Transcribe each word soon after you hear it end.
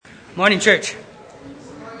Morning, church.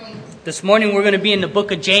 This morning we're going to be in the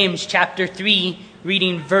book of James, chapter 3,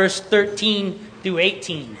 reading verse 13 through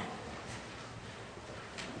 18.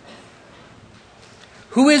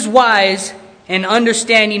 Who is wise and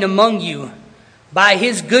understanding among you? By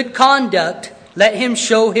his good conduct, let him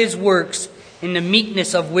show his works in the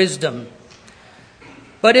meekness of wisdom.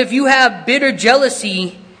 But if you have bitter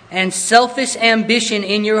jealousy and selfish ambition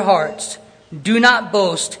in your hearts, do not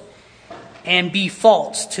boast and be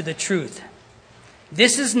false to the truth.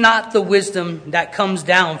 This is not the wisdom that comes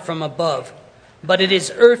down from above, but it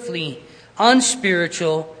is earthly,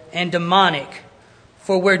 unspiritual, and demonic.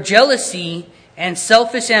 For where jealousy and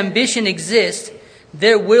selfish ambition exist,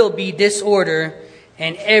 there will be disorder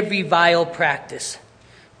and every vile practice.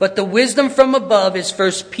 But the wisdom from above is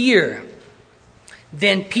first pure,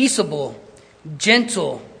 then peaceable,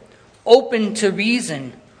 gentle, open to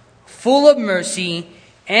reason, full of mercy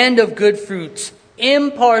and of good fruits,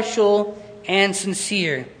 impartial and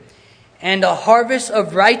sincere. And a harvest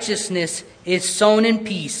of righteousness is sown in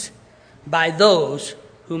peace by those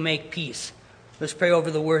who make peace. Let's pray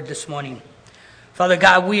over the word this morning. Father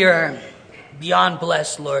God, we are beyond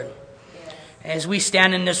blessed, Lord. As we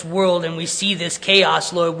stand in this world and we see this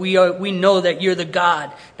chaos, Lord, we know that you're the God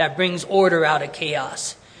that brings order out of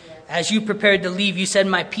chaos. As you prepared to leave, you said,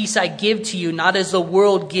 my peace I give to you, not as the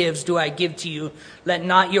world gives do I give to you. Let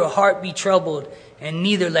not your heart be troubled, and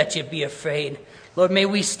neither let you be afraid. Lord, may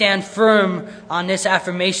we stand firm on this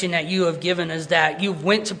affirmation that you have given us, that you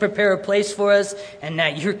went to prepare a place for us and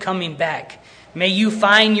that you're coming back. May you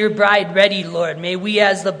find your bride ready, Lord. May we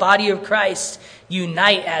as the body of Christ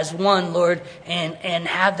unite as one, Lord, and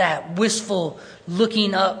have that wistful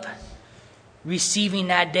looking up, receiving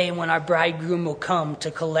that day when our bridegroom will come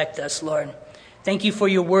to collect us, Lord. Thank you for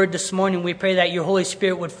your word this morning. We pray that your Holy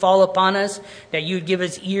Spirit would fall upon us, that you would give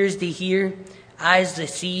us ears to hear, eyes to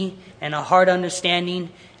see, and a heart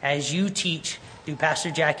understanding as you teach through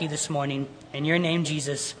Pastor Jackie this morning. In your name,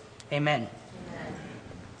 Jesus, amen.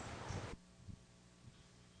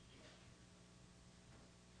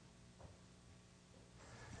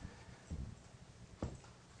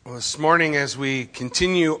 Well, this morning, as we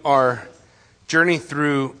continue our journey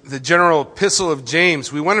through the general epistle of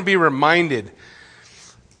James, we want to be reminded.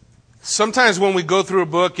 Sometimes when we go through a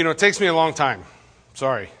book, it takes me a long time.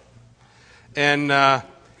 Sorry. And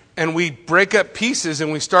we break up pieces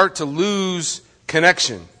and we start to lose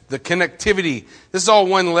connection, the connectivity. This is all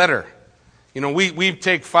one letter. We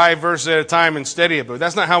take 5 verses at a time and study it, but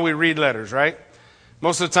that's not how we read letters, right?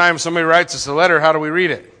 Most of the time somebody writes us a letter, how do we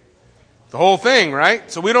read it? The whole thing, right?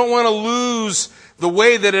 So we don't want to lose the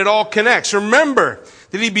way that it all connects. Remember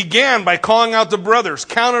that he began by calling out the brothers,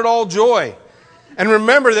 count it all joy. And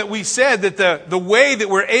remember that we said that the way that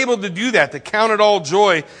we're able to do that, to count it all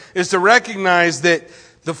joy, is to recognize that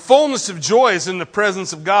the fullness of joy is in the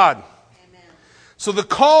presence of God. Amen. So the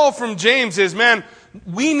call from James is,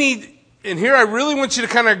 we need, and here I really want you to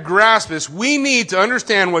kind of grasp this, we need to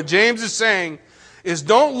understand what James is saying is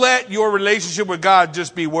don't let your relationship with God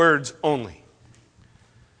just be words only.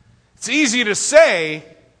 It's easy to say,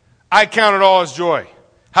 I count it all as joy.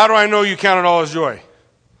 How do I know you count it all as joy?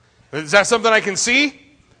 Is that something I can see?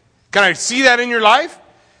 Can I see that in your life?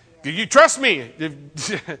 Do you trust me?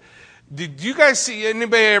 Did you guys see,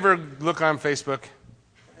 anybody ever look on Facebook?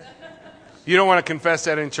 You don't want to confess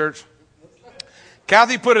that in church?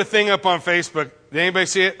 Kathy put a thing up on Facebook. Did anybody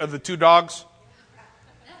see it? Of the 2 dogs?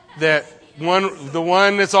 The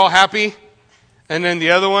one that's all happy, and then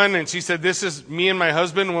the other one, and she said, this is me and my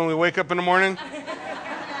husband when we wake up in the morning.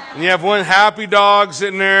 And you have one happy dog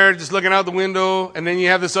sitting there just looking out the window, and then you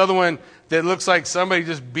have this other one that looks like somebody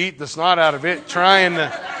just beat the snot out of it, trying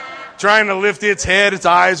to lift its head. Its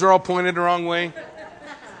eyes are all pointed the wrong way.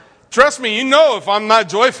 Trust me, if I'm not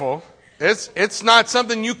joyful, it's not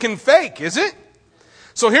something you can fake, is it?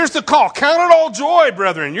 So here's the call. Count it all joy,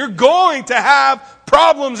 brethren. You're going to have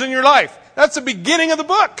problems in your life. That's the beginning of the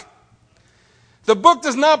book. The book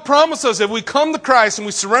does not promise us if we come to Christ and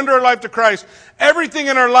we surrender our life to Christ, everything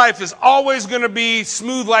in our life is always going to be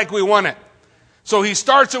smooth like we want it. So he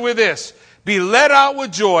starts it with this. Be led out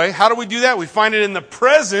with joy. How do we do that? We find it in the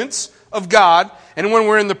presence of God. And when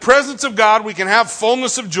we're in the presence of God, we can have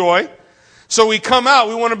fullness of joy. So we come out.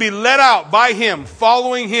 We want to be led out by him,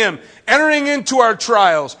 following him, entering into our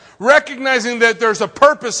trials, recognizing that there's a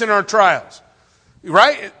purpose in our trials.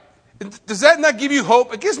 Right? Does that not give you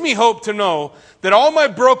hope? It gives me hope to know that all my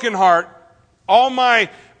broken heart, all my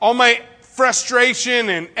frustration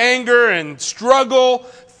and anger and struggle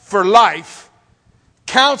for life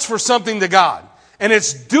counts for something to God. And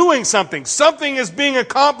it's doing something. Something is being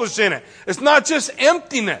accomplished in it. It's not just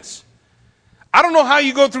emptiness. I don't know how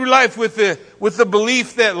you go through life with the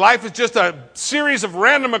belief that life is just a series of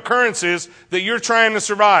random occurrences that you're trying to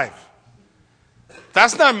survive.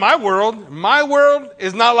 That's not my world. My world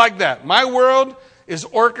is not like that. My world is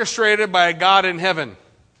orchestrated by a God in heaven.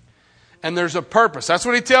 And there's a purpose. That's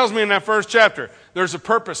what he tells me in that first chapter. There's a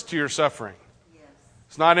purpose to your suffering. Yes.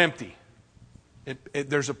 It's not empty.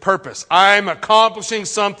 There's a purpose. I'm accomplishing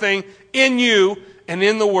something in you and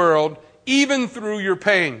in the world, even through your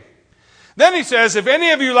pain. Then he says, if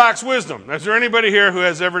any of you lacks wisdom. Is there anybody here who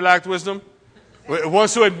has ever lacked wisdom?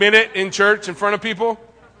 Wants to admit it in church in front of people?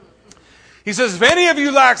 He says, if any of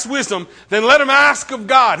you lacks wisdom, then let him ask of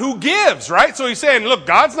God, who gives, right? So he's saying, look,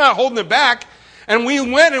 God's not holding it back. And we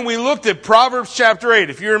went and we looked at Proverbs chapter 8.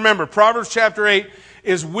 If you remember, Proverbs chapter 8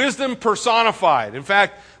 is wisdom personified. In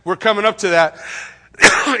fact, we're coming up to that.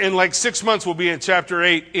 In like 6 months, we'll be in chapter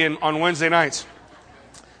 8 on Wednesday nights.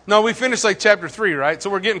 No, we finished like chapter 3, right? So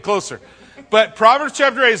we're getting closer. But Proverbs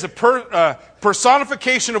chapter 8 is a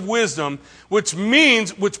personification of wisdom, which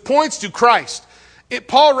points to Christ.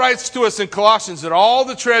 Paul writes to us in Colossians that all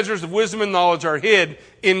the treasures of wisdom and knowledge are hid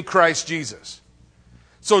in Christ Jesus.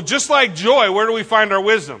 So just like joy, where do we find our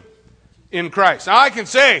wisdom? In Christ. Now I can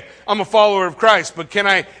say I'm a follower of Christ, but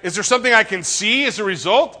is there something I can see as a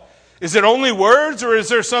result? Is it only words, or is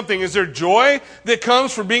there something? Is there joy that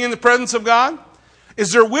comes from being in the presence of God?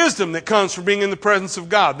 Is there wisdom that comes from being in the presence of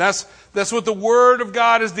God? That's what the Word of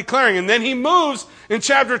God is declaring. And then he moves in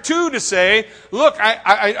chapter 2 to say, look,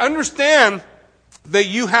 I understand that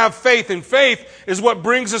you have faith, and faith is what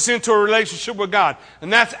brings us into a relationship with God.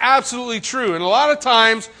 And that's absolutely true. And a lot of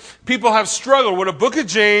times, people have struggled with a book of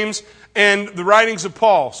James and the writings of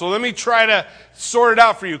Paul. So let me try to sort it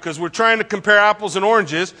out for you, because we're trying to compare apples and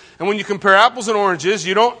oranges. And when you compare apples and oranges,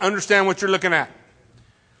 you don't understand what you're looking at.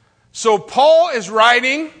 So Paul is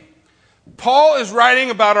writing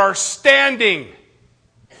about our standing.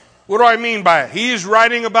 What do I mean by it? He is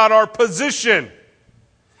writing about our position.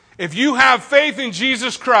 If you have faith in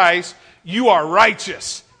Jesus Christ, you are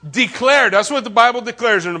righteous. Declared. That's what the Bible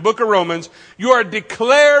declares in the book of Romans. You are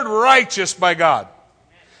declared righteous by God.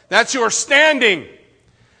 That's your standing.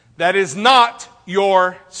 That is not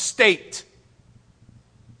your state.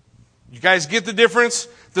 You guys get the difference?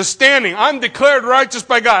 The standing. I'm declared righteous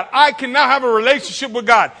by God. I can now have a relationship with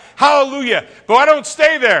God. Hallelujah. But I don't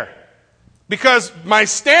stay there. Because my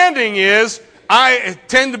standing is, I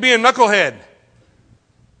tend to be a knucklehead.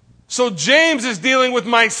 So James is dealing with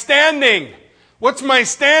my standing. What's my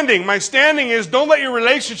standing? My standing is, don't let your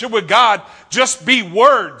relationship with God just be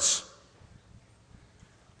words.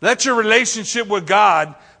 Let your relationship with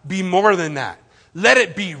God be more than that. Let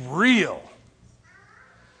it be real.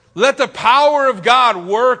 Let the power of God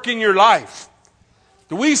work in your life.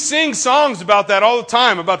 We sing songs about that all the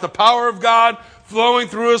time, about the power of God flowing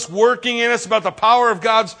through us, working in us, about the power of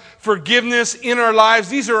God's forgiveness in our lives.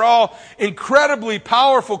 These are all incredibly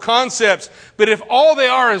powerful concepts. But if all they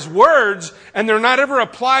are is words and they're not ever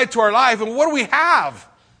applied to our life, and what do we have?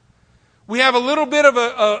 We have a little bit of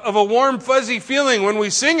a warm, fuzzy feeling when we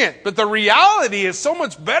sing it. But the reality is so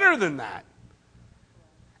much better than that.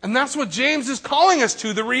 And that's what James is calling us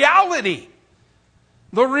to, the reality.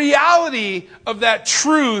 The reality of that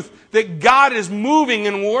truth that God is moving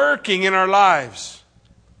and working in our lives.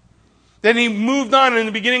 Then he moved on in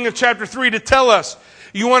the beginning of chapter 3 to tell us,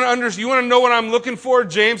 you want to know what I'm looking for?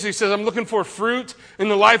 James, he says, I'm looking for fruit in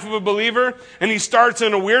the life of a believer. And he starts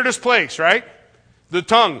in the weirdest place, right? The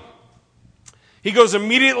tongue. He goes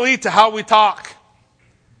immediately to how we talk.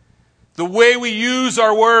 The way we use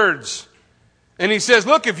our words. And he says,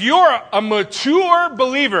 look, if you're a mature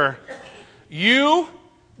believer, you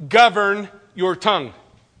govern your tongue.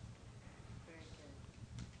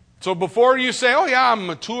 So before you say, oh yeah, I'm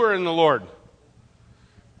mature in the Lord,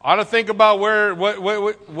 ought to think about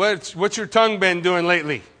what's your tongue been doing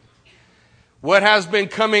lately? What has been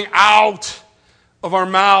coming out of our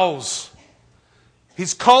mouths?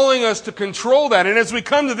 He's calling us to control that. And as we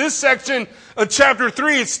come to this section of chapter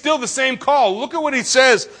 3, it's still the same call. Look at what he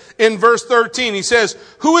says in verse 13. He says,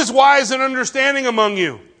 who is wise and understanding among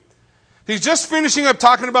you? He's just finishing up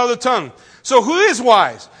talking about the tongue. So who is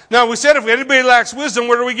wise? Now we said if anybody lacks wisdom,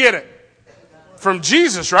 where do we get it? From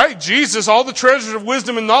Jesus, right? Jesus, all the treasures of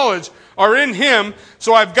wisdom and knowledge are in him.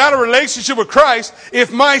 So I've got a relationship with Christ.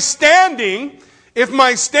 If my standing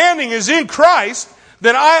is in Christ,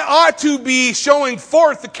 then I ought to be showing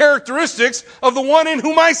forth the characteristics of the one in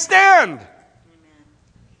whom I stand. Amen.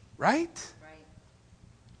 Right?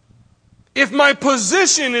 If my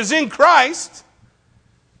position is in Christ,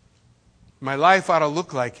 my life ought to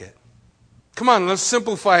look like it. Come on, let's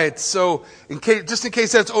simplify it. So, just in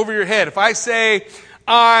case that's over your head, if I say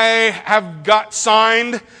I have got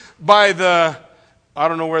signed by I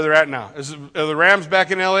don't know where they're at now. Are the Rams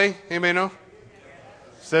back in LA? Anybody know?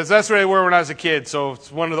 So that's where they were when I was a kid, so it's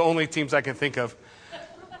one of the only teams I can think of.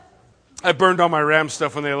 I burned all my Rams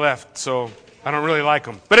stuff when they left, so I don't really like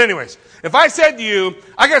them. But anyways, if I said to you,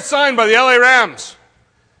 I got signed by the LA Rams,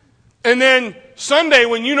 and then Sunday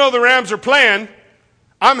when you know the Rams are playing,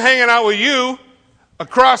 I'm hanging out with you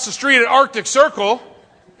across the street at Arctic Circle,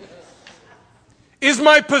 is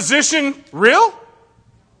my position real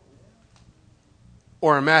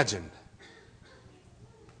or imagined?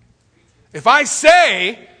 If I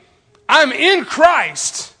say I'm in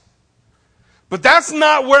Christ, but that's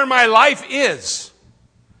not where my life is,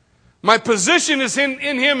 my position is in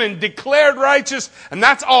Him and declared righteous, and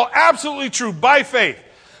that's all absolutely true by faith.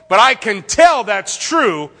 But I can tell that's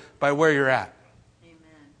true by where you're at. Amen.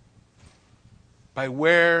 By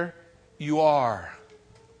where you are.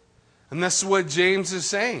 And that's what James is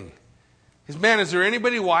saying. Is there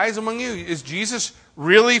anybody wise among you? Is Jesus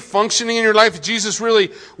really functioning in your life? Is Jesus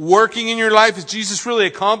really working in your life? Is Jesus really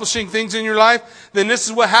accomplishing things in your life? Then this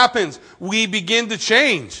is what happens. We begin to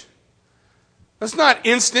change. That's not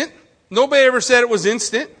instant. Nobody ever said it was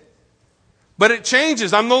instant. But it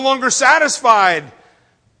changes. I'm no longer satisfied.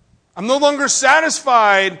 I'm no longer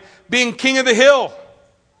satisfied being king of the hill.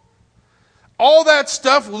 All that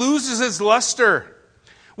stuff loses its luster.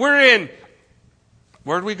 Where'd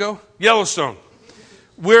we go? Yellowstone.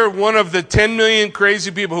 We're one of the 10 million crazy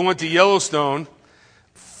people who went to Yellowstone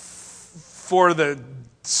for the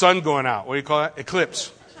sun going out. What do you call that?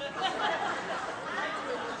 Eclipse.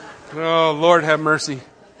 Oh, Lord have mercy.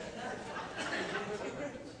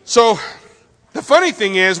 So, the funny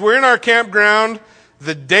thing is, we're in our campground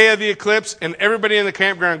the day of the eclipse, and everybody in the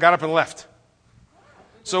campground got up and left.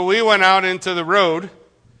 So we went out into the road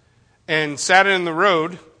and sat in the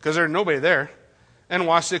road, because there's nobody there, and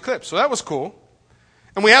watched the eclipse. So that was cool.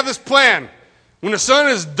 And we have this plan. When the sun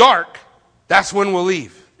is dark, that's when we'll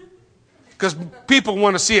leave. Because people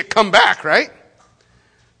want to see it come back, right?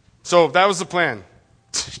 So that was the plan.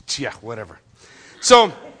 Yeah, whatever.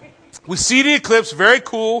 So we see the eclipse, very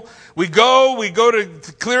cool. We go to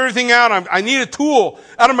clear everything out. I need a tool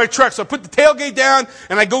out of my truck. So I put the tailgate down,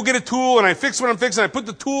 and I go get a tool, and I fix what I'm fixing. I put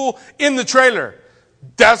the tool in the trailer.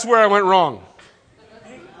 That's where I went wrong.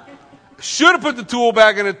 Should have put the tool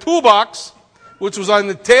back in the toolbox, which was on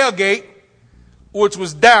the tailgate, which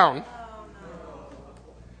was down.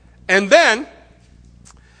 And then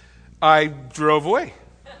I drove away.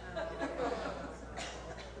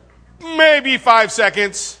 Maybe 5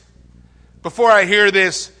 seconds before I hear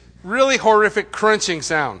this really horrific crunching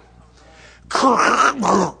sound.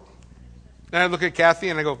 And I look at Kathy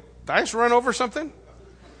and I go, did I just run over something?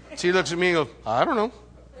 She looks at me and goes, I don't know.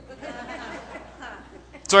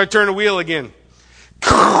 So I turn the wheel again.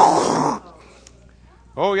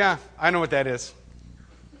 Oh yeah, I know what that is.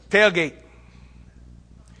 Tailgate.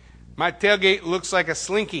 My tailgate looks like a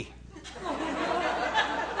slinky.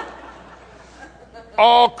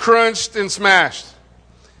 All crunched and smashed.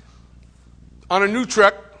 On a new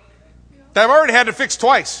truck that I've already had to fix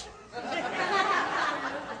twice.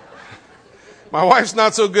 My wife's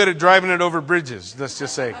not so good at driving it over bridges, let's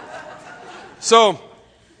just say. So,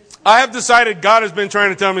 I have decided God has been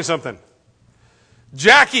trying to tell me something.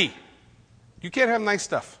 Jackie, you can't have nice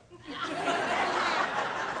stuff.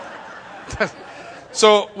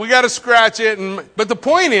 So, we got to scratch it. But the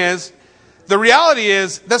point is, the reality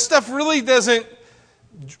is, that stuff really doesn't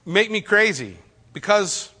make me crazy.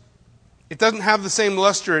 Because it doesn't have the same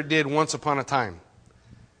luster it did once upon a time.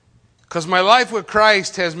 Because my life with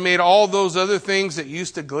Christ has made all those other things that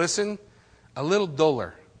used to glisten a little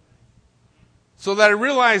duller. So that I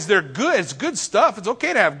realize they're good. It's good stuff. It's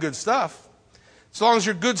okay to have good stuff. As long as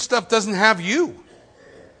your good stuff doesn't have you.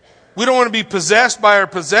 We don't want to be possessed by our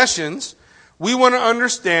possessions. We want to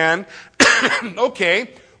understand, okay,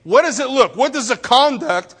 what does it look? What does the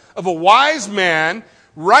conduct of a wise man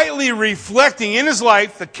rightly reflecting in his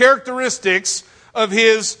life the characteristics of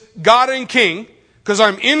his God and King? Because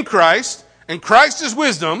I'm in Christ, and Christ is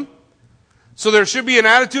wisdom. So there should be an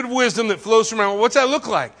attitude of wisdom that flows from my. What's that look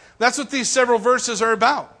like? That's what these several verses are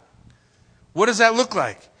about. What does that look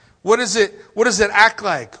like? What does it act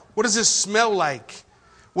like? What does it smell like?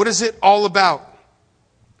 What is it all about?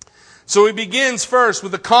 So he begins first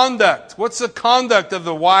with the conduct. What's the conduct of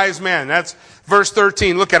the wise man? That's verse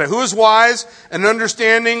 13. Look at it. Who is wise and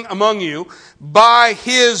understanding among you? By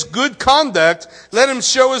his good conduct, let him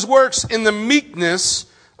show his works in the meekness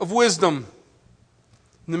of wisdom.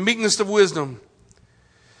 In the meekness of wisdom.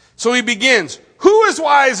 So he begins. Who is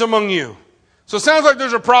wise among you? So it sounds like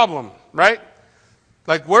there's a problem, right?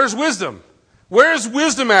 Like, where's wisdom? Where is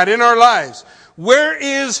wisdom at in our lives? Where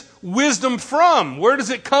is wisdom from? Where does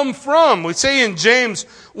it come from? We say in James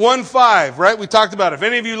 1:5, right? We talked about, if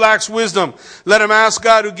any of you lacks wisdom, let him ask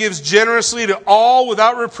God, who gives generously to all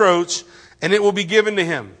without reproach, and it will be given to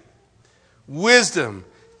him. Wisdom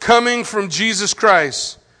coming from Jesus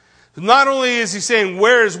Christ. Not only is he saying,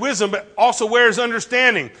 where is wisdom, but also where is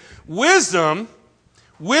understanding? Wisdom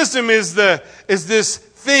is this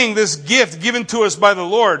thing, this gift given to us by the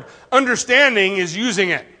Lord. Understanding is using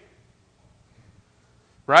it.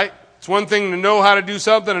 Right? It's one thing to know how to do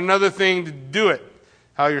something, another thing to do it,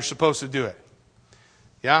 how you're supposed to do it.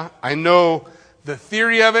 Yeah? I know the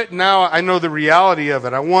theory of it, now I know the reality of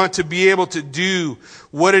it. I want to be able to do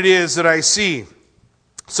what it is that I see.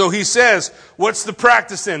 So he says, what's the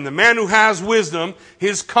practice then? The man who has wisdom,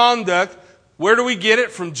 his conduct, where do we get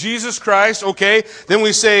it? From Jesus Christ. Okay. Then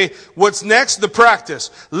we say, what's next? The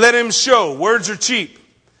practice. Let him show. Words are cheap.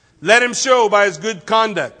 Let him show by his good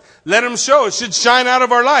conduct. Let him show. It should shine out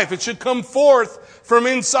of our life. It should come forth from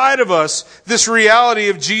inside of us, this reality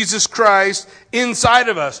of Jesus Christ inside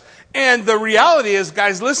of us. And the reality is,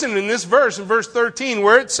 guys, listen, in this verse, in verse 13,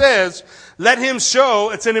 where it says, let him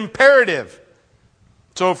show, it's an imperative.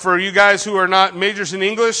 So for you guys who are not majors in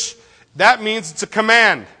English, that means it's a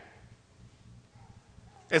command.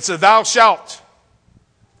 It's a thou shalt.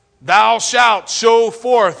 Thou shalt show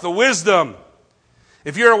forth the wisdom.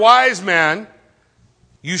 If you're a wise man,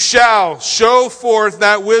 you shall show forth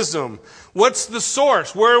that wisdom. What's the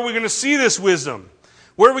source? Where are we going to see this wisdom?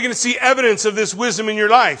 Where are we going to see evidence of this wisdom in your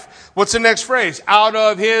life? What's the next phrase? Out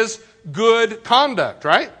of his good conduct,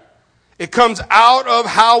 right? It comes out of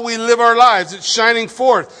how we live our lives. It's shining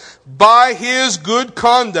forth. By his good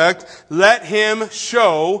conduct, let him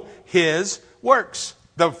show his works.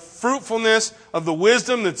 The fruitfulness of the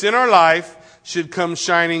wisdom that's in our life should come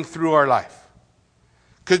shining through our life.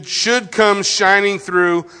 Should come shining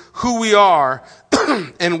through who we are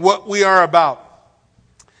and what we are about.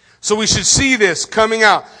 So we should see this coming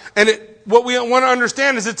out. And what we want to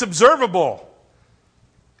understand is it's observable.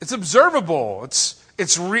 It's observable.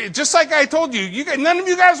 Just like I told you, none of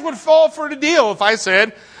you guys would fall for the deal if I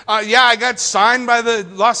said, I got signed by the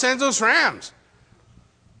Los Angeles Rams.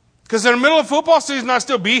 Because in the middle of football season, I'll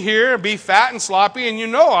still be here, be fat and sloppy, and you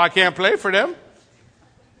know I can't play for them.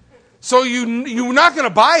 So you're not going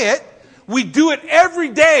to buy it. We do it every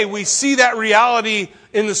day. We see that reality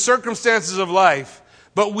in the circumstances of life.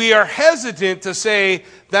 But we are hesitant to say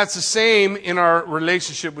that's the same in our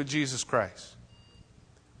relationship with Jesus Christ.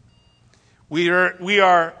 We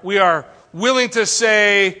are willing to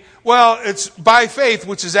say, well, it's by faith,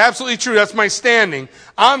 which is absolutely true. That's my standing.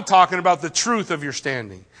 I'm talking about the truth of your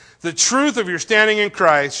standing. The truth of your standing in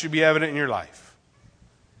Christ should be evident in your life.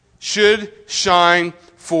 Should shine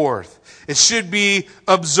forth. It should be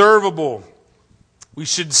observable. We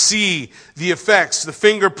should see the effects, the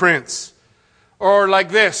fingerprints. Or like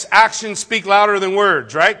this, actions speak louder than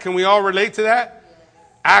words, right? Can we all relate to that?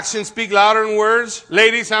 Actions speak louder than words.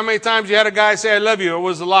 Ladies, how many times you had a guy say, I love you, it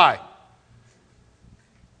was a lie?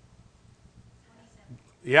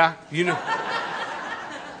 Yeah, you know.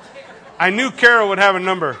 I knew Carol would have a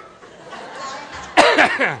number.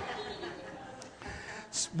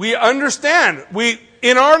 We understand.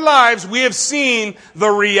 In our lives, we have seen the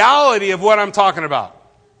reality of what I'm talking about.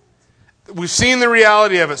 We've seen the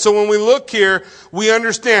reality of it. So when we look here, we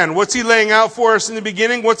understand. What's he laying out for us in the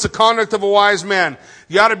beginning? What's the conduct of a wise man?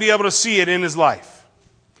 You ought to be able to see it in his life.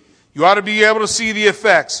 You ought to be able to see the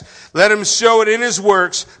effects. Let him show it in his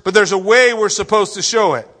works, but there's a way we're supposed to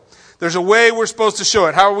show it. There's a way we're supposed to show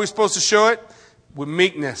it. How are we supposed to show it? With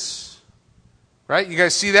meekness. Right? You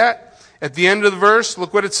guys see that? At the end of the verse,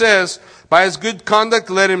 look what it says. By his good conduct,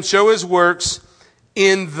 let him show his works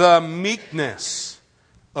in the meekness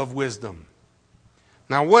of wisdom.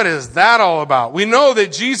 Now, what is that all about? We know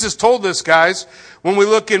that Jesus told this, guys, when we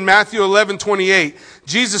look in Matthew 11:28.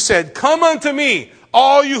 Jesus said, come unto me,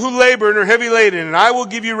 all you who labor and are heavy laden, and I will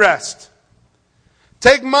give you rest.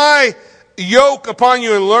 Take my yoke upon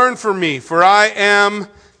you and learn from me, for I am,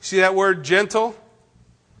 see that word, gentle?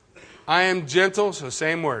 I am gentle, so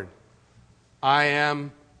same word. I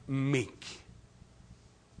am meek.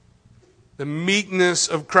 The meekness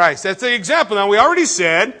of Christ. That's the example. Now, we already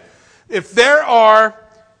said, if there are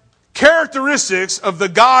characteristics of the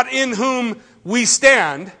God in whom we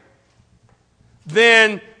stand,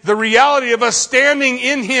 then the reality of us standing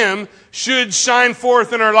in Him should shine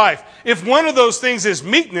forth in our life. If one of those things is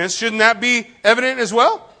meekness, shouldn't that be evident as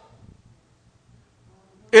well?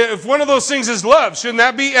 If one of those things is love, shouldn't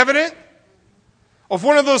that be evident? If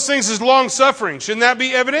one of those things is long-suffering, shouldn't that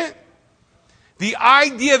be evident? The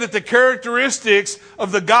idea that the characteristics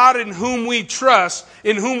of the God in whom we trust,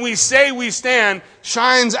 in whom we say we stand,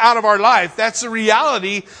 shines out of our life. That's the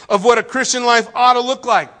reality of what a Christian life ought to look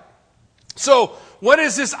like. So, what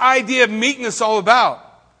is this idea of meekness all about?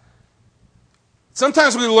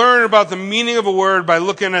 Sometimes we learn about the meaning of a word by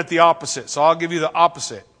looking at the opposite. So I'll give you the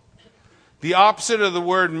opposite. The opposite of the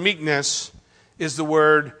word meekness is the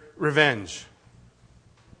word revenge.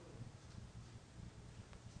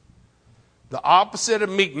 The opposite of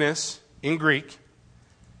meekness in Greek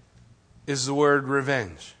is the word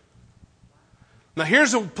revenge. Now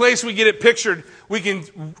here's a place we get it pictured. We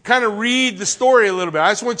can kind of read the story a little bit.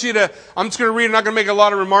 I'm just going to read, I'm not going to make a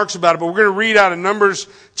lot of remarks about it, but we're going to read out of Numbers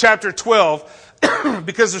chapter 12.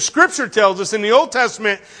 Because the scripture tells us in the Old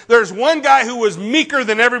Testament, there's one guy who was meeker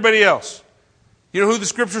than everybody else. You know who the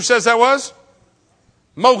scripture says that was?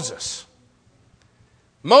 Moses.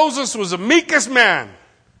 Moses was the meekest man.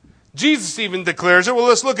 Jesus even declares it. Well,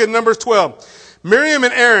 let's look at Numbers 12. Miriam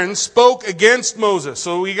and Aaron spoke against Moses.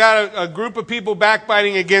 So we got a group of people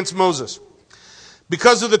backbiting against Moses.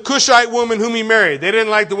 Because of the Cushite woman whom he married. They didn't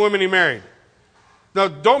like the woman he married. Now,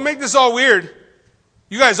 don't make this all weird.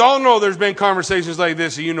 You guys all know there's been conversations like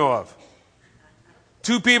this that you know of.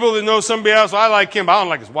 Two people that know somebody else, I like him, but I don't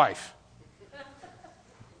like his wife.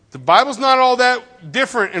 The Bible's not all that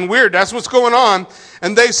different and weird. That's what's going on.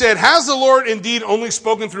 And they said, has the Lord indeed only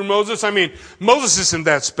spoken through Moses? I mean, Moses isn't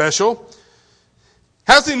that special.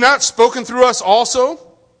 Has he not spoken through us also?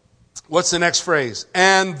 What's the next phrase?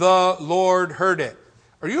 And the Lord heard it.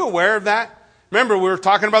 Are you aware of that? Remember, we were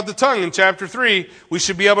talking about the tongue in chapter 3. We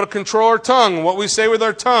should be able to control our tongue and what we say with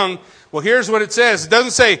our tongue. Well, here's what it says. It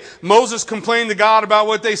doesn't say Moses complained to God about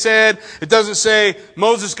what they said. It doesn't say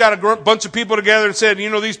Moses got a bunch of people together and said,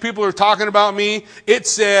 these people are talking about me. It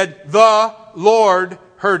said, the Lord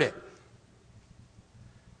heard it.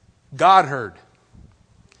 God heard.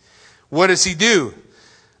 What does he do?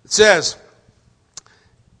 It says,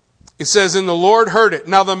 and the Lord heard it.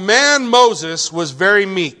 Now the man Moses was very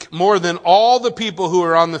meek, more than all the people who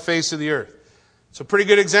are on the face of the earth. It's a pretty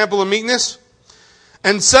good example of meekness.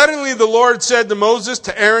 And suddenly the Lord said to Moses,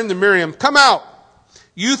 to Aaron, to Miriam, come out,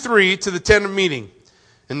 you three, to the tent of meeting.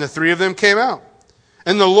 And the three of them came out.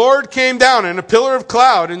 And the Lord came down in a pillar of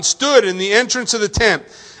cloud and stood in the entrance of the tent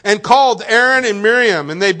and called Aaron and Miriam,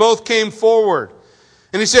 and they both came forward.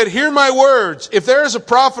 And he said, hear my words. If there is a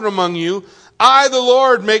prophet among you, I, the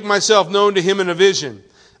Lord, make myself known to him in a vision.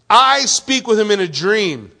 I speak with him in a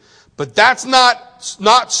dream. But that's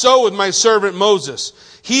not so with my servant Moses.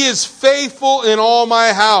 He is faithful in all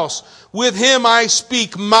my house. With him I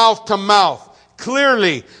speak mouth to mouth,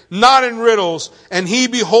 clearly, not in riddles, and he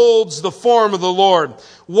beholds the form of the Lord.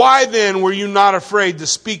 Why then were you not afraid to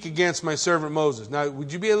speak against my servant Moses? Now,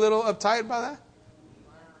 would you be a little uptight by that?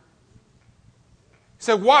 He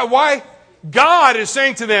said, why? God is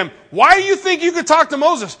saying to them, why do you think you could talk to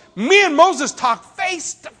Moses? Me and Moses talk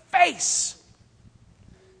face to face.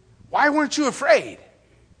 Why weren't you afraid?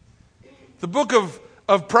 The book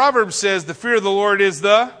of Proverbs says the fear of the Lord is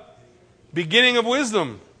the beginning of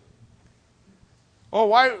wisdom. Oh,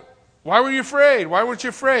 why were you afraid? Why weren't you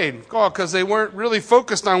afraid? Oh, because they weren't really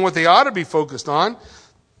focused on what they ought to be focused on.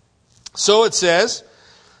 So it says,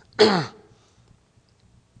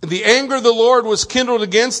 the anger of the Lord was kindled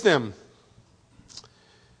against them.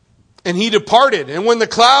 And he departed. And when the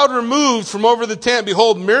cloud removed from over the tent,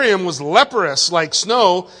 behold, Miriam was leprous like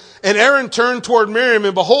snow. And Aaron turned toward Miriam,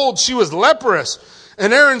 and behold, she was leprous.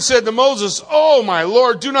 And Aaron said to Moses, oh, my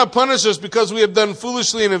Lord, do not punish us because we have done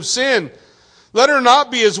foolishly and have sinned. Let her not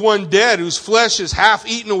be as one dead, whose flesh is half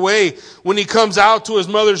eaten away when he comes out to his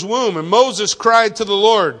mother's womb. And Moses cried to the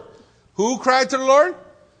Lord. Who cried to the Lord?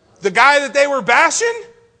 The guy that they were bashing?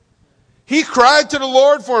 He cried to the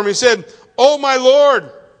Lord for him. He said, oh, my Lord,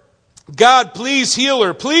 God, please heal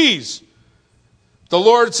her, please. The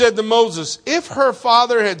Lord said to Moses, if her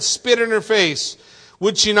father had spit in her face,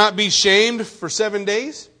 would she not be shamed for 7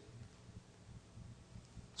 days?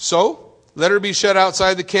 So, let her be shut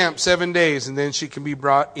outside the camp 7 days, and then she can be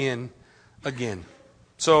brought in again.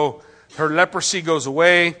 So, her leprosy goes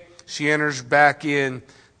away. She enters back in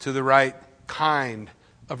to the right kind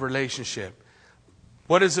of relationship.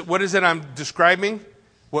 What is it I'm describing?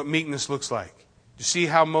 What meekness looks like. You see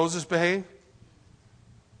how Moses behaved?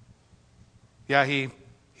 Yeah, he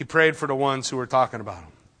prayed for the ones who were talking about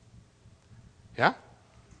him. Yeah?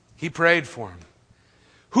 He prayed for him.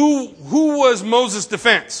 Who was Moses'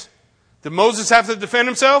 defense? Did Moses have to defend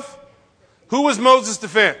himself? Who was Moses'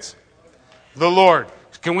 defense? The Lord.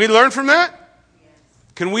 Can we learn from that?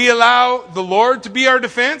 Can we allow the Lord to be our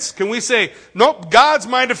defense? Can we say, nope, God's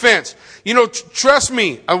my defense? You know, trust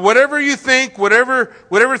me, whatever you think,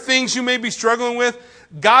 whatever things you may be struggling with,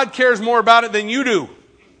 God cares more about it than you do.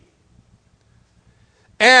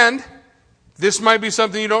 And this might be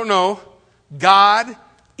something you don't know. God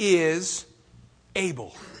is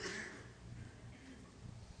able.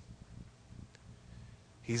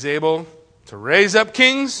 He's able to raise up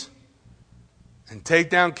kings and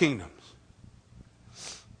take down kingdoms.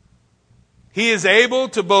 He is able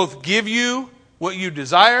to both give you what you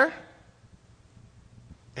desire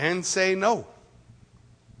and say no.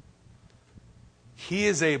 He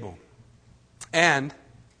is able. And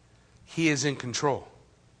He is in control.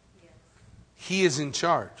 He is in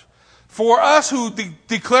charge. For us who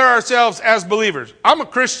declare ourselves as believers, I'm a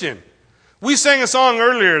Christian. We sang a song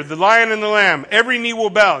earlier, The Lion and the Lamb, every knee will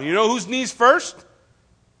bow. You know whose knees first?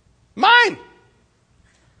 Mine.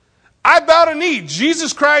 I bow a knee.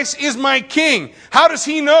 Jesus Christ is my King. How does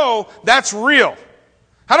He know that's real?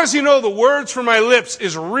 How does He know the words from my lips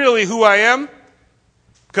is really who I am?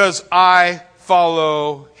 Because I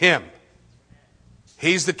follow Him.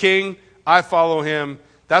 He's the King. I follow Him.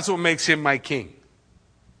 That's what makes Him my King.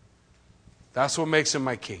 That's what makes Him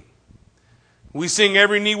my King. We sing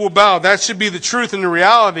every knee will bow. That should be the truth and the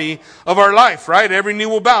reality of our life, right? Every knee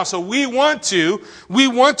will bow. So we want to,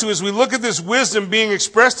 as we look at this wisdom being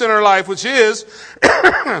expressed in our life, which is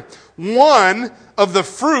one of the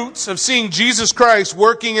fruits of seeing Jesus Christ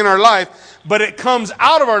working in our life, but it comes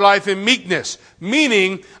out of our life in meekness.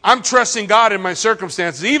 Meaning, I'm trusting God in my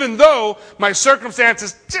circumstances, even though my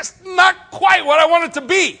circumstances just not quite what I want it to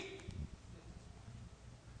be.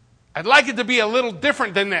 I'd like it to be a little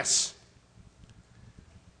different than this.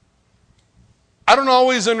 I don't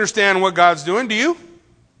always understand what God's doing. Do you?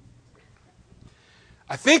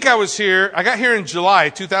 I think I got here in July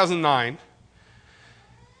 2009.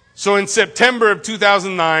 So in September of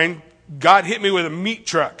 2009, God hit me with a meat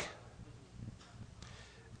truck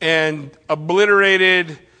and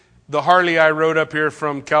obliterated the Harley I rode up here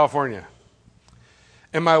from California.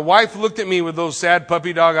 And my wife looked at me with those sad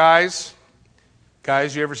puppy dog eyes.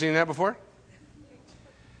 Guys, you ever seen that before?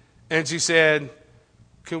 And she said,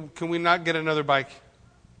 Can we not get another bike?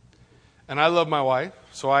 And I love my wife,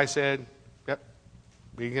 so I said, yep,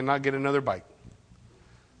 we cannot get another bike.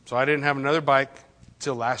 So I didn't have another bike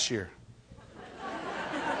till last year.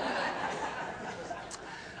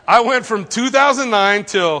 I went from 2009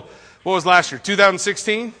 till, what was last year,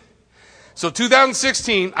 2016? So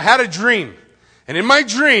 2016, I had a dream. And in my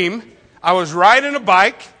dream, I was riding a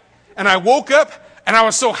bike, and I woke up, and I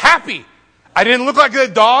was so happy. I didn't look like a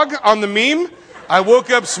dog on the meme. I woke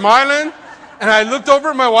up smiling, and I looked over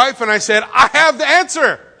at my wife, and I said, I have the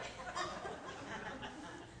answer.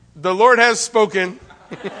 The Lord has spoken.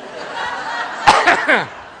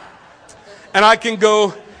 And I can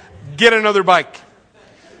go get another bike.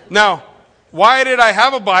 Now, why did I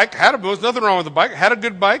have a bike? There was nothing wrong with the bike. I had a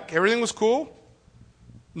good bike. Everything was cool.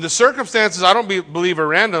 The circumstances, I don't believe, are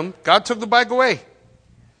random. God took the bike away.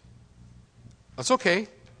 That's okay.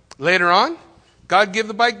 Later on, God gave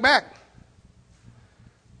the bike back.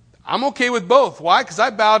 I'm okay with both. Why? Because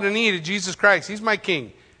I bowed a knee to Jesus Christ. He's my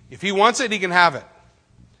King. If He wants it, He can have it.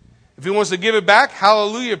 If He wants to give it back,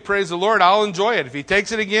 hallelujah, praise the Lord, I'll enjoy it. If He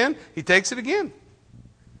takes it again, He takes it again.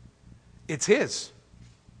 It's His.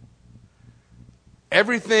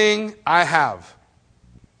 Everything I have,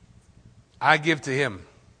 I give to Him.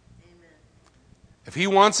 Amen. If He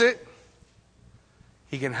wants it,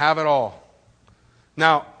 He can have it all.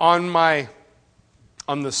 Now, on my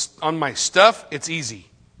stuff, it's easy.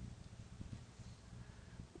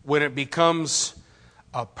 When it becomes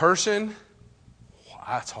a person,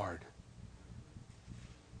 that's hard.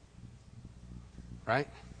 Right?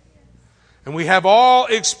 And we have all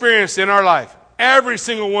experienced in our life, every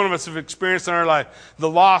single one of us have experienced in our life, the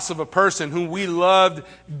loss of a person whom we loved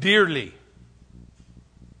dearly.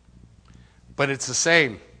 But it's the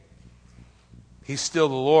same. He's still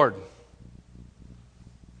the Lord.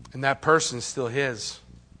 And that person is still His.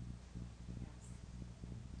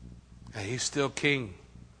 And He's still King.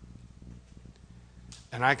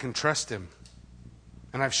 And I can trust Him.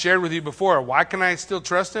 And I've shared with you before, why can I still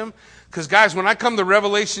trust Him? Because guys, when I come to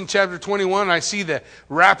Revelation chapter 21, I see the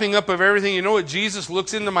wrapping up of everything. You know what Jesus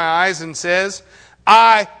looks into my eyes and says?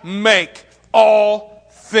 I make all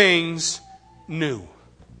things new.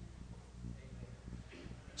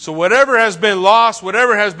 So whatever has been lost,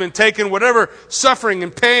 whatever has been taken, whatever suffering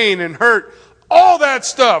and pain and hurt, all that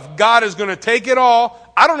stuff, God is going to take it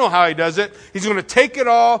all. I don't know how He does it. He's going to take it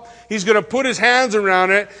all. He's going to put His hands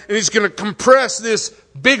around it, and He's going to compress this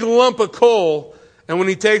big lump of coal. And when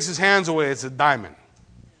He takes His hands away, it's a diamond.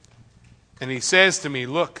 And he says to me,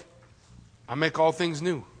 look, I make all things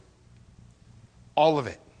new. All of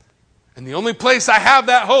it. And the only place I have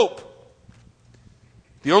that hope,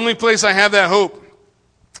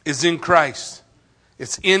 is in Christ.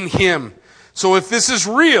 It's in Him. So if this is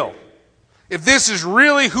real, if this is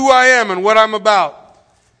really who I am and what I'm about,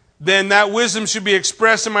 then that wisdom should be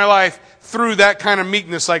expressed in my life through that kind of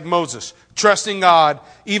meekness like Moses. Trusting God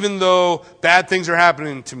even though bad things are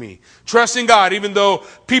happening to me. Trusting God even though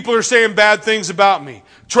people are saying bad things about me.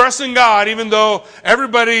 Trusting God even though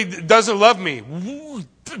everybody doesn't love me.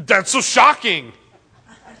 That's so shocking.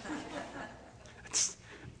 It's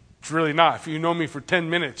really not. If you know me for 10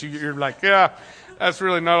 minutes, you're like, yeah, that's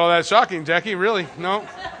really not all that shocking, Jackie. Really? No.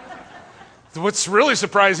 What's really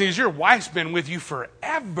surprising is your wife's been with you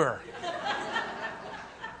forever.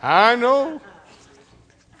 I know.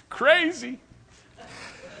 Crazy.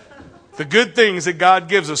 The good things that God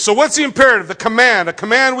gives us. So what's the imperative? The command. A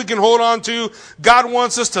command we can hold on to. God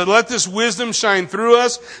wants us to let this wisdom shine through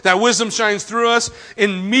us. That wisdom shines through us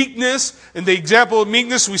in meekness. In the example of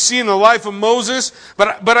meekness we see in the life of Moses.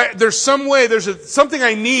 But there's some way, something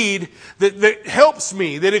I need that helps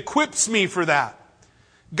me, that equips me for that.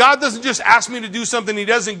 God doesn't just ask me to do something He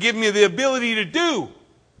doesn't give me the ability to do.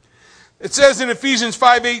 It says in Ephesians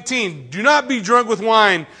 5:18, do not be drunk with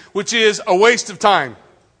wine, which is a waste of time.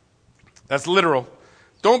 That's literal.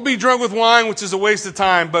 Don't be drunk with wine, which is a waste of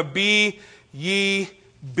time, but be ye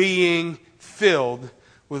being filled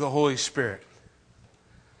with the Holy Spirit.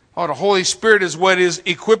 Oh, the Holy Spirit is what is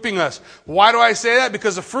equipping us. Why do I say that?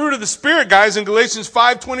 Because the fruit of the Spirit, guys, in Galatians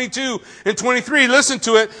 5:22 and 23, listen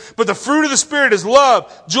to it. But the fruit of the Spirit is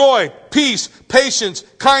love, joy, peace, patience,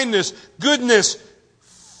 kindness, goodness,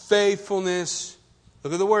 faithfulness.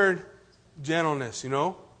 Look at the word. Gentleness,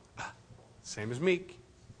 Same as meek.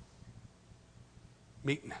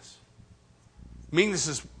 Meekness. Meekness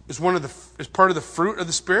is part of the fruit of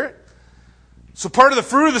the Spirit. So part of the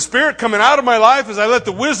fruit of the Spirit coming out of my life as I let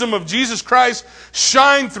the wisdom of Jesus Christ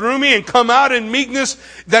shine through me and come out in meekness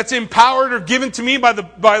that's empowered or given to me by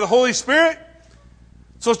the Holy Spirit.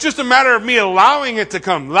 So it's just a matter of me allowing it to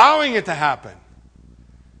come, allowing it to happen.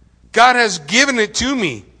 God has given it to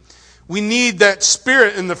me. We need that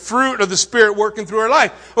Spirit and the fruit of the Spirit working through our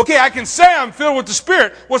life. Okay, I can say I'm filled with the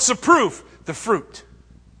Spirit. What's the proof? The fruit.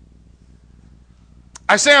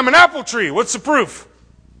 I say I'm an apple tree. What's the proof?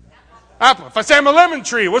 Apple. If I say I'm a lemon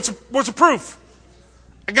tree, what's the proof?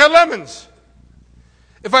 I got lemons.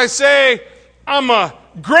 If I say I'm a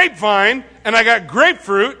grapevine and I got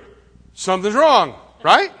grapefruit, something's wrong,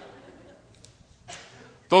 right?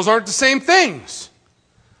 Those aren't the same things.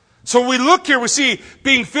 So we look here, we see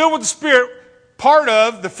being filled with the Spirit, part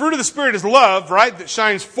of the fruit of the Spirit is love, right? That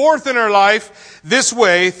shines forth in our life this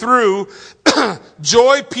way through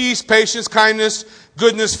joy, peace, patience, kindness,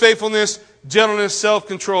 goodness, faithfulness, gentleness,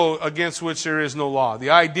 self-control, against which there is no law.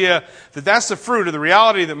 The idea that that's the fruit of the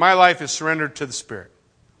reality that my life is surrendered to the Spirit.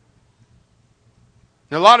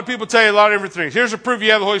 Now, a lot of people tell you a lot of different things. Here's a proof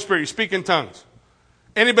you have the Holy Spirit. You speak in tongues.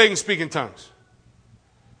 Anybody can speak in tongues.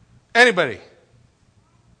 Anybody.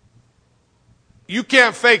 You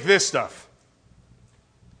can't fake this stuff.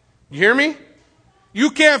 You hear me? You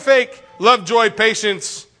can't fake love, joy,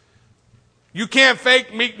 patience. You can't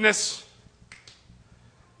fake meekness.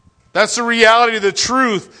 That's the reality, the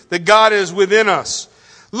truth that God is within us.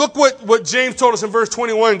 Look what James told us in verse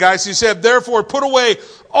 21, guys. He said, therefore, put away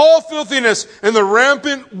all filthiness and the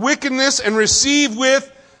rampant wickedness and receive with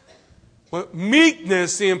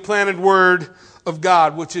meekness the implanted word of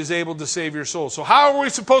God, which is able to save your soul. So how are we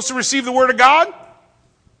supposed to receive the word of God?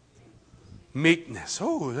 Meekness.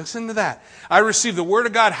 Oh, listen to that. I receive the word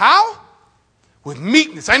of God. How? With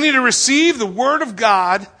meekness. I need to receive the word of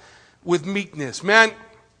God with meekness. Man,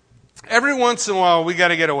 every once in a while, we got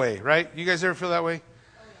to get away, right? You guys ever feel that way?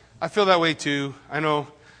 I feel that way too. I know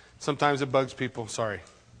sometimes it bugs people. Sorry.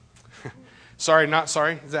 Sorry, not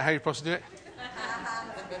sorry. Is that how you're supposed to do it?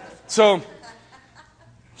 So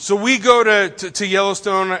we go to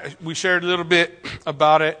Yellowstone. We shared a little bit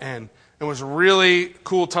about it, and it was a really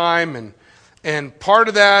cool time. And part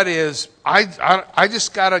of that is I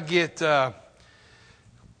just got to get the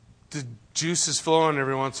juices flowing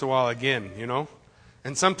every once in a while again,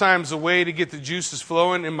 And sometimes the way to get the juices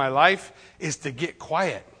flowing in my life is to get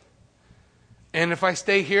quiet. And if I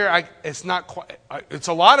stay here, it's not quiet. It's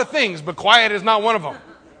a lot of things, but quiet is not one of them.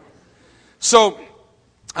 So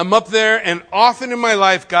I'm up there, and often in my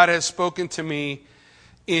life, God has spoken to me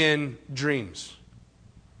in dreams.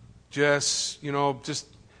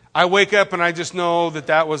 I wake up and I just know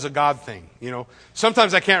that was a God thing,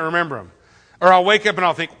 Sometimes I can't remember them. Or I'll wake up and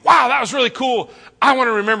I'll think, wow, that was really cool. I want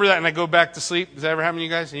to remember that. And I go back to sleep. Does that ever happen to you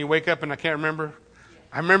guys? And you wake up and I can't remember?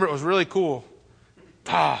 I remember it was really cool.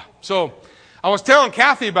 So I was telling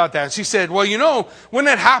Kathy about that. She said, well, you know, when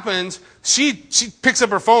that happens, she picks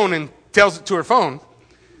up her phone and tells it to her phone.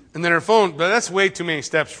 And then her phone, but that's way too many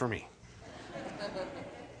steps for me.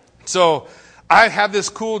 So I have this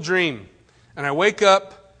cool dream. And I wake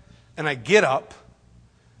up and I get up.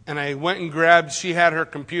 And I went and grabbed, she had her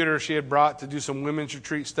computer she had brought to do some women's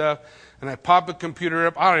retreat stuff. And I popped the computer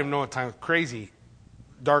up. I don't even know what time, crazy.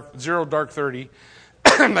 Dark 30.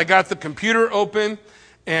 I got the computer open.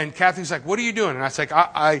 And Kathy's like, what are you doing? And I was like,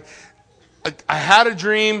 I had a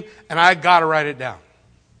dream and I got to write it down.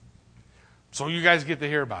 So you guys get to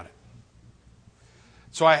hear about it.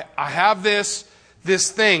 So I have this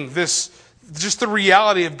thing, just the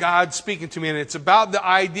reality of God speaking to me. And it's about the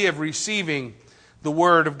idea of receiving the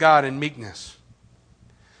Word of God in meekness.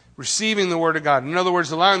 Receiving the Word of God. In other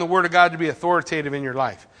words, allowing the Word of God to be authoritative in your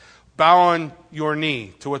life. Bowing your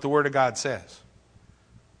knee to what the Word of God says.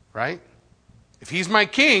 Right? If He's my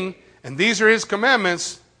King, and these are His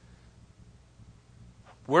commandments,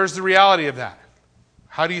 where's the reality of that?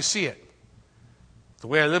 How do you see it? The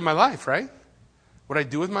way I live my life, right? What I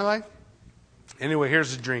do with my life? Anyway,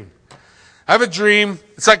 here's the dream. I have a dream.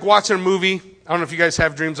 It's like watching a movie. I don't know if you guys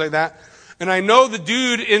have dreams like that. And I know the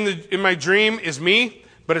dude in my dream is me,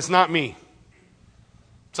 but it's not me.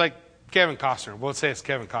 It's like Kevin Costner. We'll say it's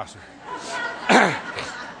Kevin Costner.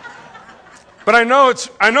 But I know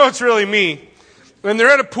it's really me. And they're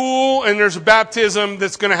at a pool and there's a baptism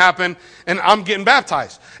that's going to happen and I'm getting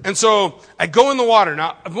baptized. And so I go in the water.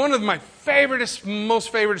 Now, one of my most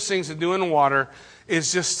favorite things to do in the water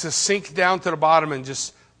is just to sink down to the bottom and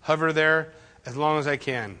just hover there as long as I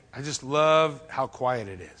can. I just love how quiet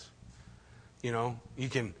it is. You know, you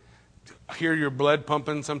can hear your blood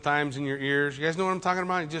pumping sometimes in your ears. You guys know what I'm talking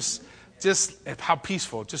about? Just how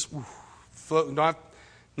peaceful. Just float,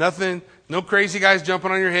 nothing, no crazy guys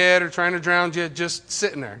jumping on your head or trying to drown you. Just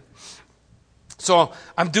sitting there. So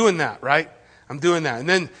I'm doing that, right? I'm doing that. And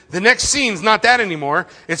then the next scene's not that anymore.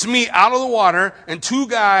 It's me out of the water and two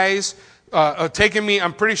guys taking me,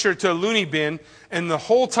 I'm pretty sure, to a loony bin. And the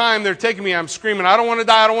whole time they're taking me, I'm screaming, I don't want to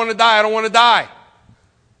die, I don't want to die, I don't want to die.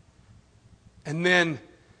 And then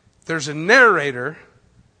there's a narrator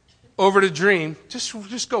over the dream.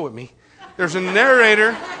 Just go with me. There's a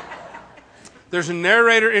narrator. There's a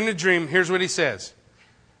narrator in the dream. Here's what he says.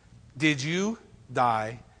 Did you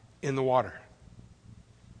die in the water?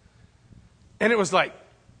 And it was like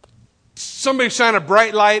somebody shine a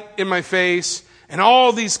bright light in my face and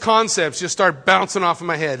all these concepts just start bouncing off of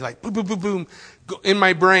my head like boom, boom, boom, boom in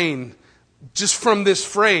my brain just from this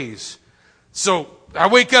phrase. So I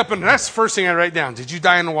wake up and that's the first thing I write down. Did you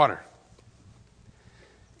die in the water?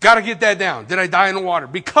 Got to get that down. Did I die in the water?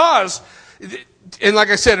 Because, and like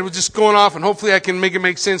I said, it was just going off and hopefully I can make it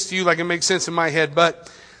make sense to you like it makes sense in my head.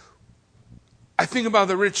 But I think about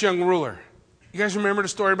the rich young ruler. You guys remember the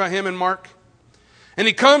story about him in Mark? And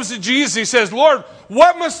he comes to Jesus. He says, Lord,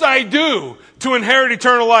 what must I do to inherit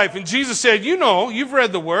eternal life? And Jesus said, you know, you've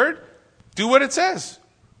read the word. Do what it says.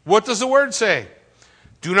 What does the word say?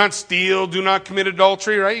 Do not steal, do not commit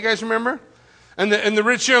adultery, right? You guys remember? And the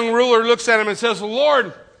rich young ruler looks at him and says,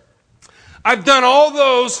 Lord, I've done all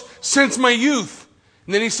those since my youth.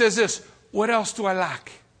 And then he says this, what else do I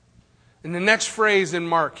lack? In the next phrase in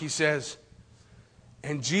Mark, he says,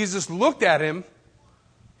 and Jesus looked at him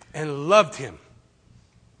and loved him.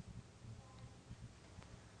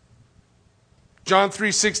 John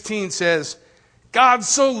 3:16 says, God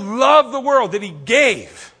so loved the world that He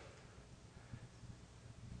gave.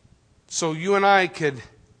 So you and I could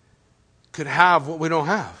have what we don't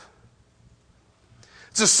have.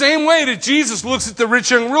 It's the same way that Jesus looks at the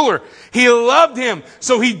rich young ruler. He loved him,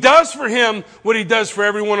 so He does for him what He does for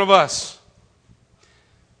every one of us.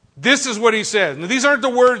 This is what He said. Now, these aren't the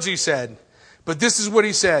words He said, but this is what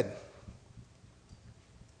He said.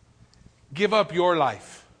 Give up your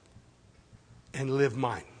life and live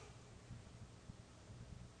mine.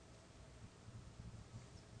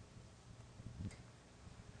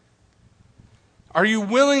 Are you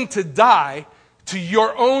willing to die to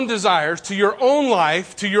your own desires, to your own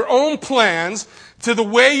life, to your own plans, to the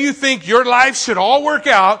way you think your life should all work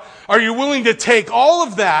out? Are you willing to take all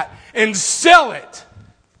of that and sell it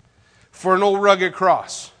for an old rugged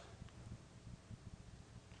cross?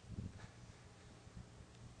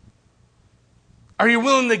 Are you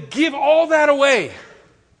willing to give all that away?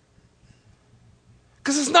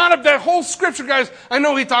 Because it's not that whole scripture, guys. I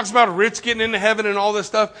know he talks about rich getting into heaven and all this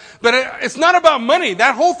stuff, but it's not about money.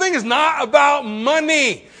 That whole thing is not about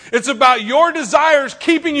money. It's about your desires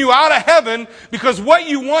keeping you out of heaven because what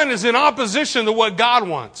you want is in opposition to what God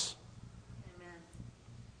wants.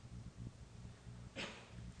 Amen.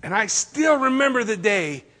 And I still remember the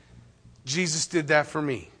day Jesus did that for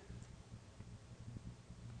me.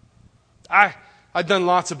 I've done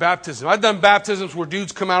lots of baptisms. I've done baptisms where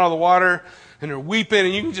dudes come out of the water and they're weeping,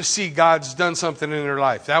 and you can just see God's done something in their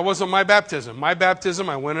life. That wasn't my baptism. My baptism,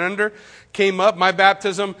 I went under, came up. My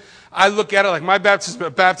baptism, I look at it like my baptism,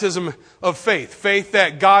 a baptism of faith. Faith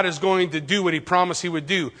that God is going to do what He promised He would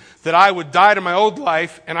do. That I would die to my old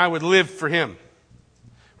life and I would live for Him.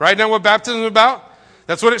 Right now what baptism is about?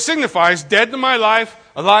 That's what it signifies. Dead to my life,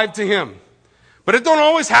 alive to Him. But it don't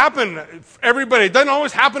always happen, everybody. It doesn't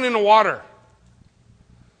always happen in the water.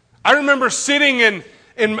 I remember sitting in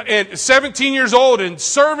 17 years old and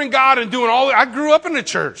serving God and doing all. I grew up in the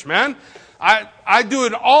church, man. I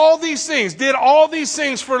did all these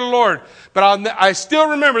things for the Lord. But I still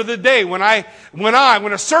remember the day when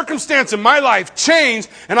a circumstance in my life changed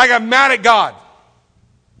and I got mad at God.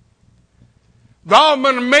 Now I'm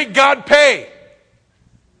going to make God pay.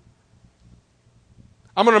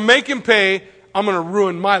 I'm going to make Him pay. I'm going to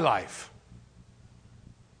ruin my life.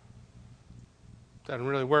 Doesn't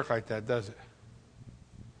really work like that, does it?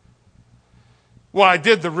 Well, I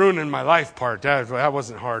did the ruining my life part. That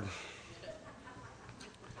wasn't hard.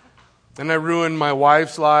 And I ruined my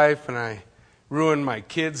wife's life, and I ruined my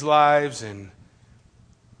kids' lives. And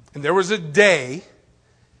there was a day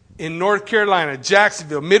in North Carolina,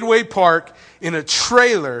 Jacksonville, Midway Park, in a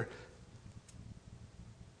trailer.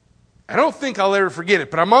 I don't think I'll ever forget it,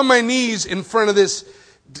 but I'm on my knees in front of this.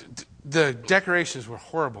 The decorations were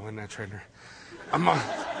horrible in that trailer. I'm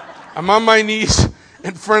on my knees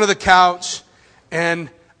in front of the couch, and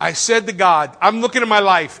I said to God, I'm looking at my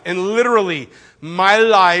life, and literally, my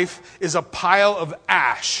life is a pile of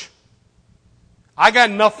ash. I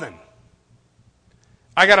got nothing.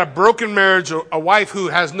 I got a broken marriage, a wife who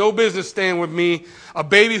has no business staying with me, a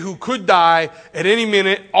baby who could die at any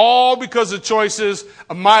minute, all because of choices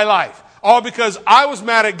of my life. All because I was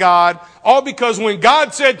mad at God. All because when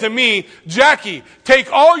God said to me, Jackie,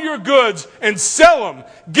 take all your goods and sell them.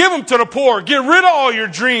 Give them to the poor. Get rid of all your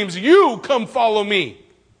dreams. You come follow me.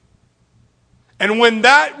 And when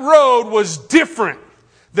that road was different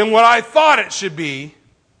than what I thought it should be,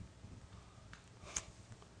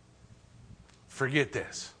 forget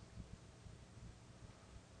this.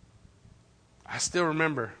 I still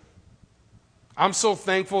remember. I'm so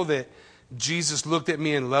thankful that Jesus looked at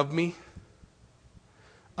me and loved me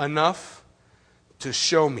enough to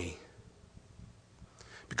show me.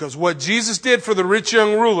 Because what Jesus did for the rich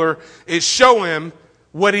young ruler is show him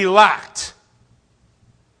what he lacked.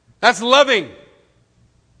 That's loving.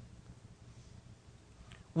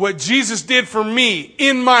 What Jesus did for me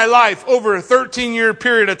in my life over a 13-year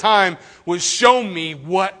period of time was show me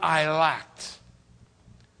what I lacked.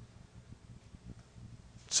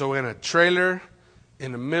 So in a trailer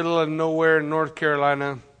in the middle of nowhere in North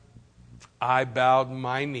Carolina, I bowed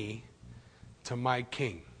my knee to my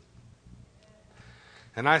King.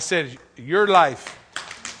 And I said, your life,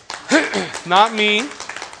 not me,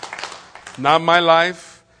 not my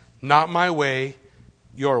life, not my way,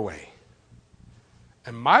 your way.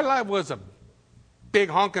 And my life was a big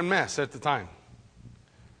honking mess at the time.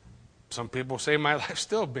 Some people say my life's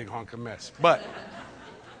still a big honking mess. But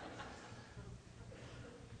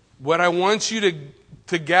what I want you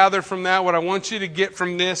to gather from that, what I want you to get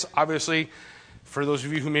from this, obviously, for those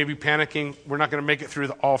of you who may be panicking, we're not going to make it through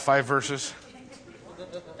all 5 verses.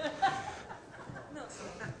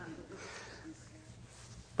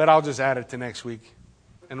 But I'll just add it to next week,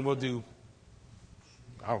 and we'll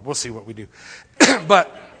see what we do.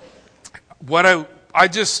 But what I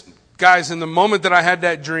just, guys, in the moment that I had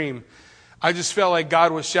that dream, I just felt like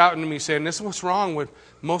God was shouting to me saying, this is what's wrong with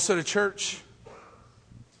most of the church.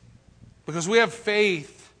 Because we have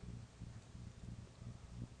faith.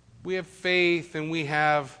 We have faith and we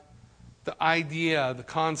have the idea, the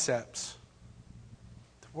concepts.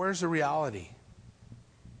 Where's the reality?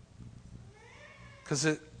 Because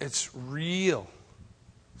it's real.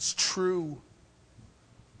 It's true.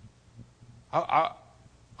 I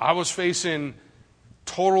was facing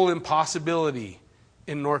total impossibility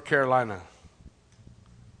in North Carolina.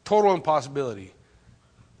 Total impossibility.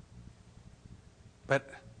 But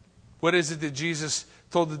what is it that Jesus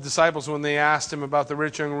told the disciples when they asked him about the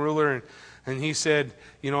rich young ruler? And he said,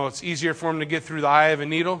 it's easier for him to get through the eye of a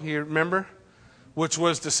needle. You remember? Which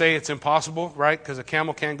was to say it's impossible, right? Because a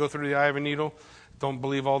camel can't go through the eye of a needle. Don't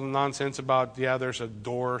believe all the nonsense about, there's a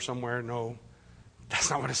door somewhere. No, that's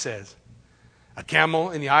not what it says. A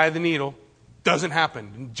camel in the eye of the needle Doesn't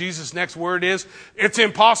happen. Jesus' next word is, it's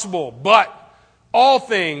impossible, but all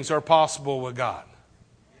things are possible with God.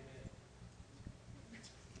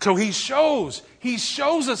 So He shows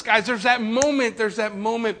us, guys, there's that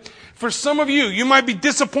moment. For some of you, you might be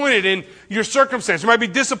disappointed in your circumstance. You might be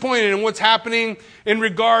disappointed in what's happening in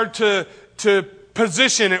regard to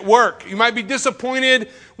position at work. You might be disappointed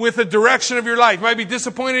with the direction of your life. You might be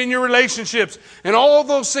disappointed in your relationships and all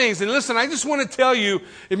those things. And listen, I just want to tell you,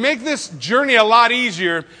 it makes this journey a lot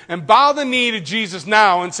easier, and bow the knee to Jesus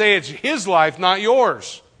now and say it's His life, not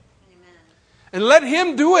yours. Amen. And let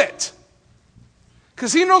Him do it.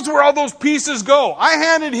 Because He knows where all those pieces go. I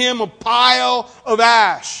handed Him a pile of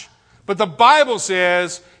ash. But the Bible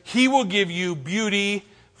says He will give you beauty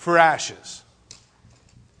for ashes.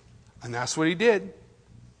 And that's what He did.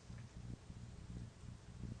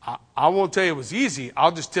 I won't tell you it was easy.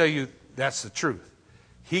 I'll just tell you that's the truth.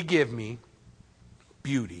 He gave me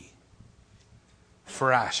beauty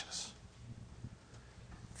for ashes.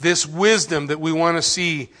 This wisdom that we want to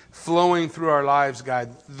see flowing through our lives, God,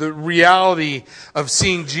 the reality of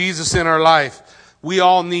seeing Jesus in our life, we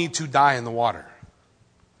all need to die in the water.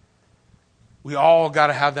 We all got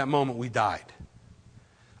to have that moment we died.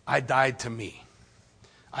 I died to me.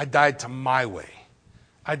 I died to my way.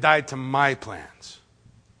 I died to my plans.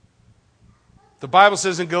 The Bible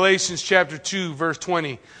says in Galatians chapter 2, verse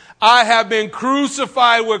 20, I have been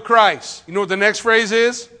crucified with Christ. You know what the next phrase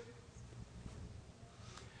is?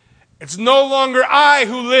 It's no longer I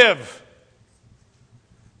who live,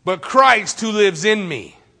 but Christ who lives in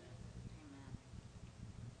me.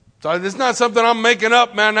 So it's not something I'm making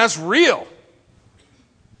up, man. That's real.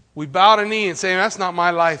 We bow the knee and say, that's not my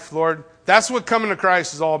life, Lord. That's what coming to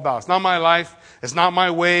Christ is all about. It's not my life. It's not my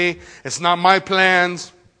way. It's not my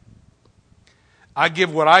plans. I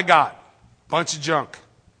give what I got, bunch of junk,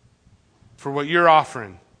 for what you're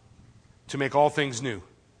offering to make all things new.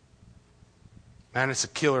 Man, it's a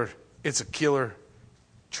killer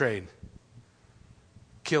trade.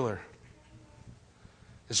 Killer.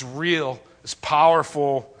 It's real. It's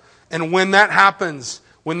powerful. And when that happens,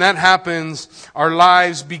 our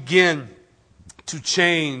lives begin to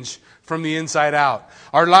change from the inside out.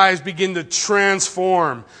 Our lives begin to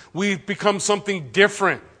transform. We become something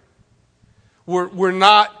different. We're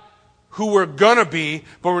not who we're gonna be,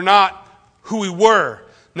 but we're not who we were.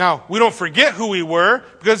 Now, we don't forget who we were,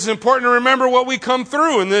 because it's important to remember what we come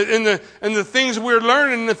through and the things we're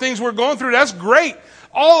learning and the things we're going through. That's great.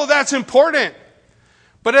 All of that's important.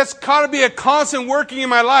 But it's got to be a constant working in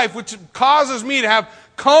my life, which causes me to have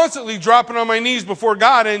constantly dropping on my knees before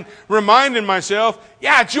God and reminding myself,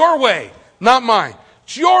 yeah, it's your way, not mine.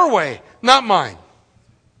 It's your way, not mine.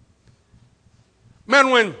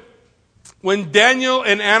 Man, when Daniel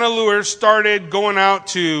and Anna Lewis started going out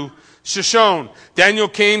to Shoshone, Daniel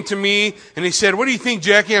came to me and he said, what do you think,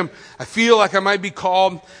 Jackie? I feel like I might be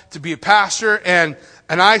called to be a pastor. And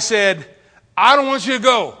I said, I don't want you to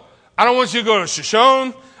go. I don't want you to go to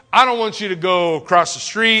Shoshone. I don't want you to go across the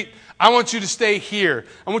street. I want you to stay here.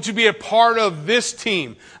 I want you to be a part of this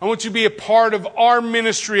team. I want you to be a part of our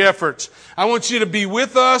ministry efforts. I want you to be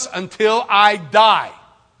with us until I die.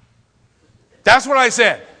 That's what I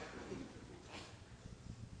said.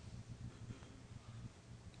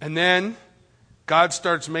 And then God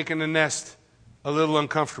starts making the nest a little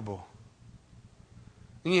uncomfortable.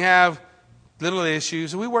 And you have little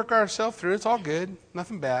issues. We work ourselves through. It's all good.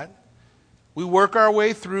 Nothing bad. We work our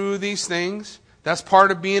way through these things. That's part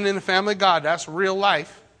of being in the family of God. That's real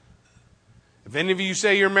life. If any of you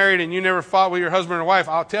say you're married and you never fought with your husband or wife,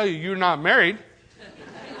 I'll tell you, you're not married.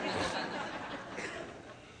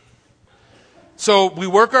 So we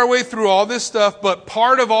work our way through all this stuff, but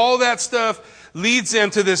part of all that stuff leads them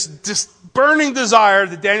to this burning desire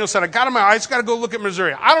that Daniel said, I just got to go look at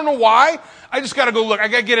Missouri. I don't know why. I just got to go look. I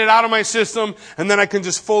got to get it out of my system, and then I can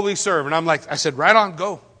just fully serve. And I said, right on,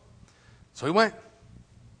 go. So he went.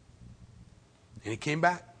 And he came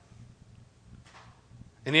back.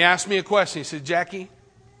 And he asked me a question. He said, Jackie,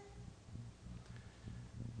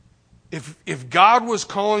 if God was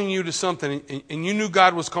calling you to something, and you knew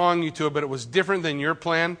God was calling you to it, but it was different than your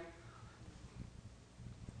plan,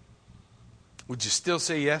 would you still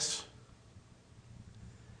say yes?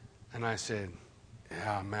 And I said,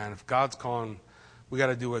 yeah, man, if God's calling, we got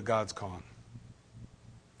to do what God's calling.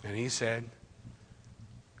 And he said,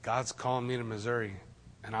 God's calling me to Missouri,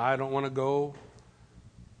 and I don't want to go,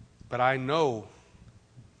 but I know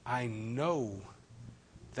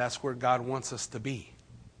that's where God wants us to be.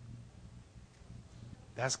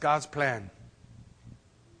 That's God's plan.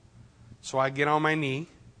 So I get on my knee,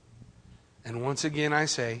 and once again I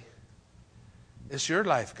say, it's your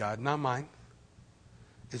life, God, not mine.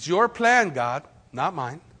 It's your plan, God, not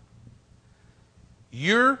mine.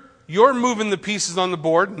 You're moving the pieces on the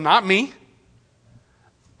board, not me.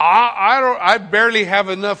 I barely have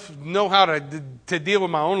enough know-how to deal with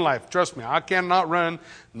my own life. Trust me, I cannot run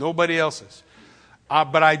nobody else's.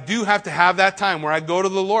 But I do have to have that time where I go to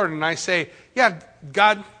the Lord and I say, yeah,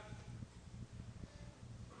 God,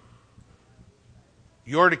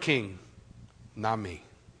 you're the king, not me.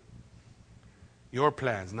 Your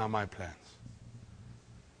plans, not my plans.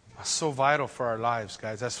 That's so vital for our lives,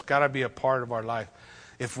 guys. That's got to be a part of our life.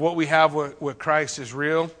 If what we have with Christ is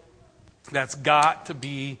real, that's got to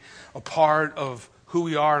be a part of who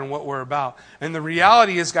we are and what we're about. And the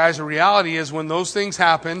reality is, guys, when those things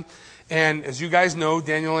happen, and as you guys know,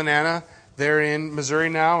 Daniel and Anna, they're in Missouri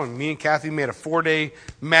now, and me and Kathy made a 4-day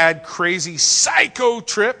mad, crazy, psycho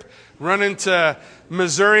trip running to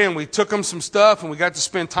Missouri, and we took them some stuff, and we got to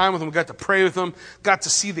spend time with them. We got to pray with them, got to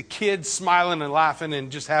see the kids smiling and laughing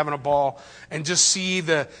and just having a ball, and just see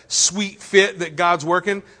the sweet fit that God's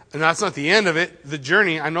working. And that's not the end of it, the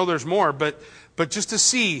journey. I know there's more, but just to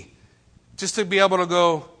see, just to be able to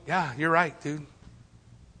go, yeah, you're right, dude.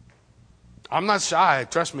 I'm not shy.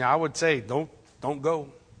 Trust me, I would say, don't go.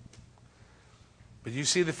 But you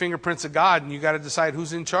see the fingerprints of God, and you got to decide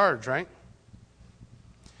who's in charge, right?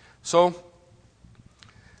 So,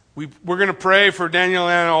 we're going to pray for Daniel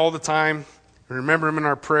and Anna all the time, and remember them in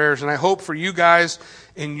our prayers. And I hope for you guys,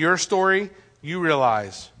 in your story, you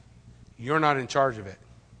realize you're not in charge of it.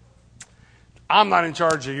 I'm not in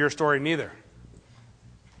charge of your story neither.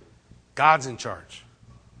 God's in charge.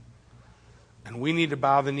 And we need to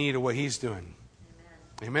bow the knee to what He's doing.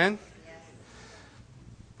 Amen? Yes.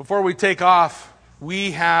 Before we take off,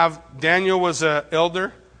 Daniel was an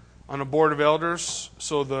elder on a board of elders.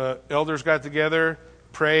 So the elders got together,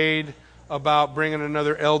 prayed about bringing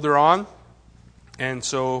another elder on. And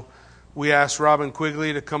so we asked Robin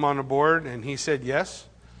Quigley to come on the board, and he said yes.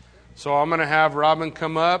 So I'm going to have Robin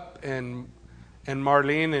come up and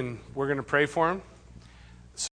Marlene, and we're going to pray for him.